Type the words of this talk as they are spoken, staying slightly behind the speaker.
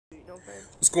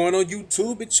What's going on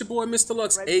YouTube? It's your boy Mr.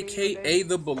 Lux, aka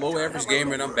the Below Average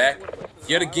Gamer, and I'm back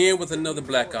yet again with another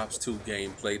Black Ops 2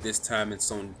 gameplay. This time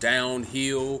it's on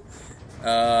downhill.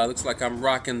 Looks like I'm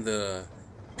rocking the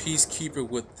Peacekeeper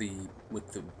with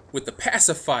the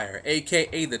Pacifier,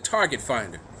 aka the Target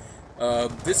Finder.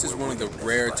 This is one of the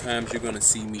rare times you're gonna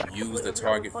see me use the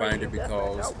Target Finder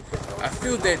because I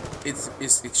feel that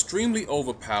it's extremely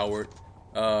overpowered.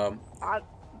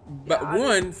 But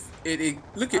one,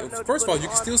 look at, first of all, you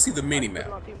can still see the mini map,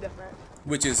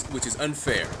 which is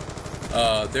unfair.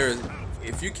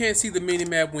 If you can't see the mini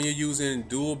map when you're using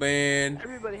dual band,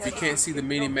 if you can't see the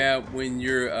mini map when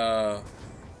you're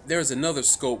there's another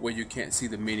scope where you can't see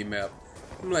the mini map.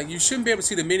 I'm like, you shouldn't be able to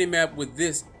see the mini map with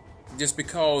this just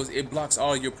because it blocks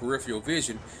all your peripheral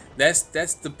vision. That's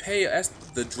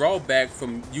the drawback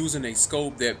from using a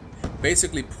scope that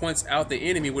basically points out the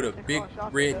enemy with a big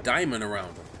red diamond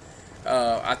around them.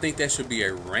 I think that should be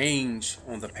a range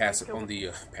on the pacifier.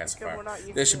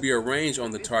 There should be a range on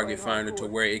the target finder to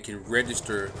where it can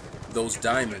register those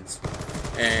diamonds,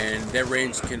 and that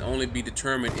range can only be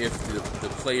determined if the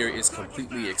player is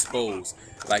completely exposed.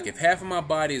 Like if half of my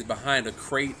body is behind a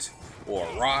crate or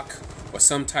a rock or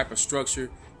some type of structure,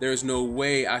 there's no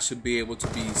way I should be able to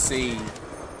be seen.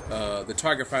 The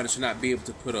target finder should not be able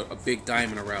to put a big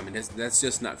diamond around me. That's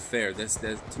just not fair.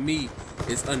 That to me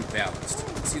is unbalanced.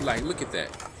 See, like, look at that.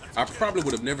 I probably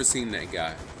would have never seen that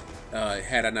guy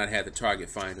had I not had the target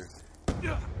finder.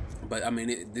 But I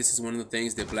mean, this is one of the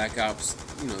things that Black Ops,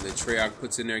 that Treyarch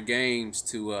puts in their games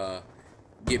to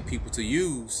get people to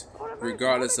use,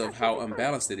 regardless of how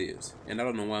unbalanced it is. And I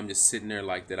don't know why I'm just sitting there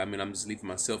like that. I mean, I'm just leaving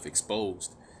myself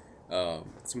exposed.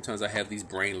 Sometimes I have these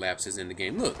brain lapses in the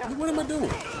game. Look, what am I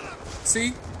doing?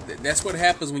 See, that's what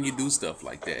happens when you do stuff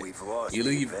like that. You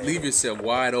leave yourself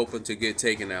wide open to get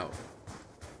taken out.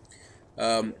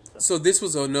 So this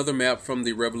was another map from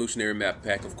the Revolutionary Map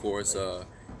Pack, of course.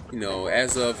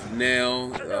 As of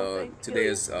now, today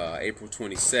is April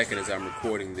 22nd as I'm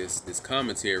recording this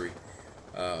commentary.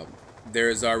 There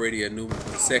is already a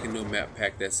second new map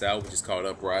pack that's out, which is called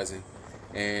Uprising,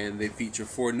 and they feature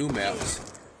 4 new maps.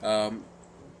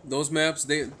 Those maps,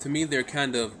 to me, they're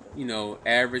kind of,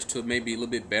 average to maybe a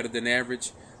little bit better than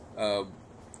average.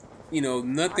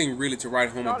 Nothing really to write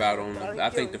home about on them. I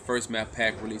think the first map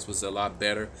pack release was a lot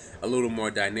better, a little more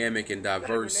dynamic and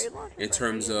diverse in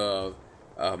terms of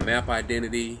map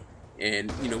identity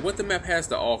and, what the map has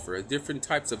to offer. Different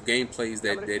types of gameplays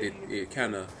that it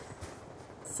kind of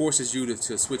forces you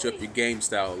to switch up your game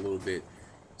style a little bit.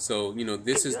 So,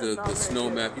 this is the snow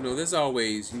map. There's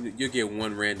always, you'll get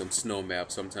one random snow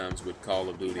map sometimes with Call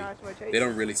of Duty. They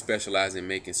don't really specialize in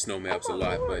making snow maps a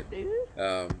lot, but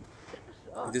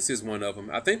this is one of them.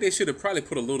 I think they should have probably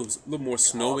put a little more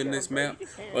snow in this map,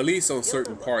 or at least on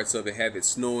certain parts of it, have it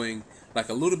snowing like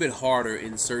a little bit harder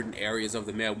in certain areas of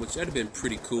the map, which would have been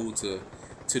pretty cool to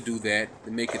do that,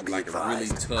 to make it like a really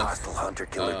tough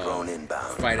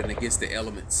fighting against the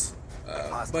elements.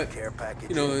 But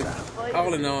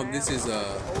all in all, this is how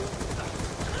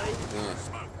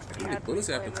many bullets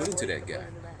I have to put into that guy.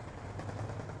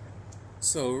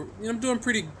 So I'm doing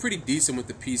pretty decent with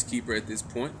the Peacekeeper at this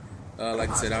point. Like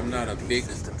I said, I'm not a big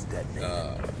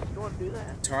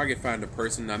target finder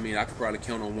person. I mean, I could probably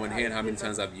count on one hand how many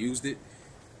times I've used it.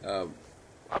 But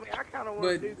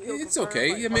it's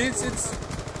okay. I mean, it's.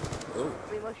 Oh,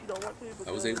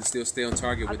 I was able to still stay on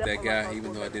target with that guy,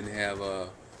 even though I didn't have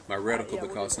my reticle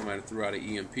because somebody threw out an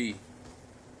EMP.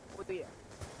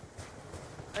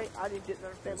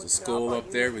 There's a skull up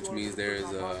there, which means there's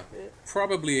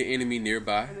probably an enemy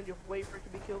nearby.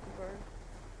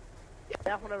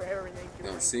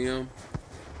 Don't see him,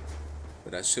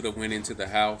 but I should have went into the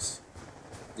house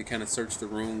to kind of search the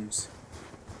rooms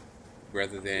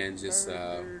rather than just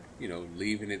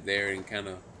leaving it there and kind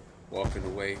of walking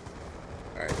away.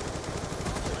 All right,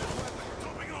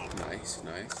 nice.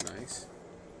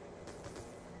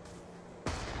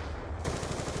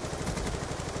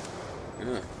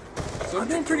 Yeah. So I'm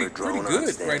doing pretty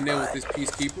good right now with this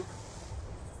Peacekeeper.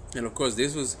 And of course,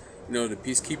 this was, the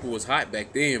Peacekeeper was hot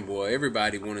back then, boy.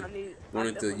 Everybody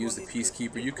wanted to use the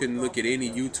Peacekeeper. You couldn't look at any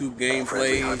YouTube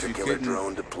gameplays. You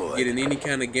couldn't get in any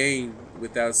kind of game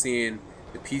without seeing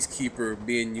the Peacekeeper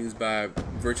being used by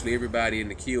virtually everybody in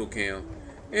the kill cam.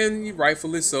 And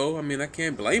rightfully so. I mean, I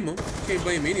can't blame them. I can't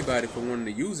blame anybody for wanting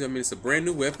to use it. I mean, it's a brand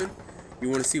new weapon. You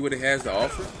want to see what it has to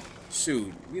offer?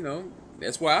 Shoot,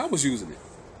 that's why I was using it.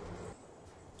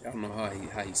 I don't know how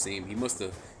he seen me. He must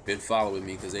have been following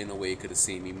me because ain't no way he could have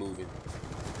seen me moving.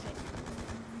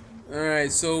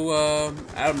 Alright, so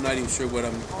I'm not even sure what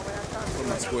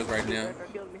my score is right now. Wow,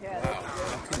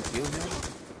 I couldn't kill him?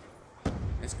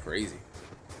 That's crazy.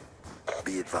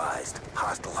 Be advised,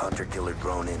 hostile hunter-killer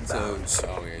drone inbound.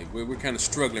 So yeah, we're kind of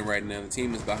struggling right now. The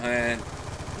team is behind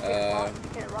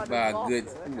by a good,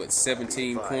 what,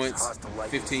 17 points,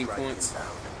 15 points.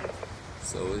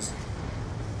 So it's,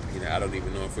 you know, I don't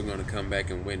even know if we're going to come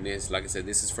back and win this. Like I said,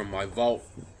 this is from my vault,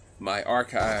 my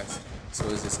archives. So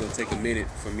it's just going to take a minute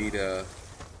for me to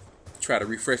try to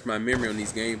refresh my memory on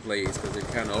these gameplays because they're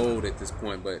kind of old at this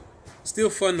point. But still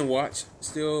fun to watch.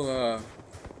 Still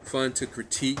fun to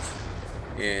critique.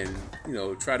 And, you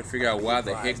know, try to figure out why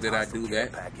the heck did I do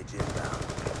that.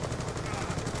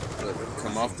 But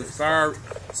come off the fire.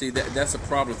 See, that's a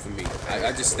problem for me.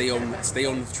 I just stay on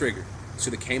the trigger.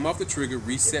 Should have came off the trigger,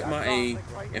 reset my aim,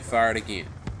 and fired again.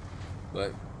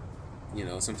 But, you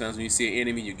know, sometimes when you see an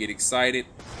enemy, you get excited.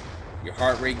 Your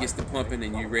heart rate gets to pumping,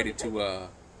 and you're ready to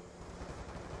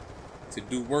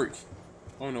do work.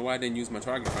 I don't know why I didn't use my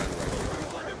target finder right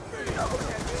there.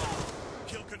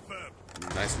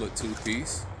 Nice little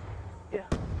two-piece. Yeah.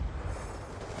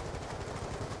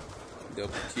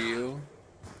 Double kill.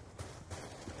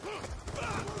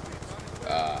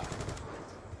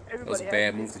 That was a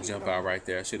bad move to jump out right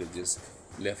there. I should have just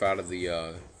left out of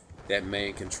the that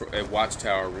main control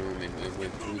watchtower room and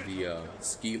went through the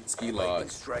ski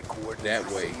lodge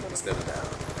that way instead of that.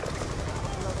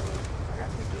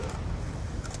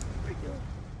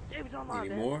 Any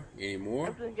more? Any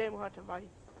more?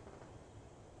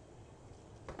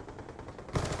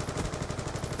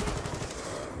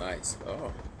 Nice.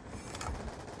 Oh,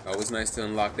 always nice to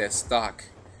unlock that stock.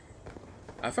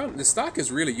 I found the stock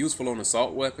is really useful on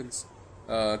assault weapons,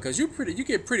 cause you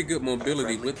get pretty good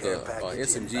mobility with the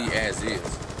SMG as is.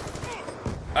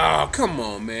 Oh, come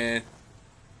on, man!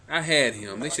 I had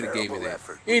him. They should have gave me that.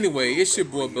 Anyway, it's your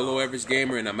boy Below Average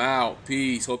Gamer, and I'm out.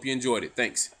 Peace. Hope you enjoyed it.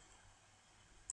 Thanks.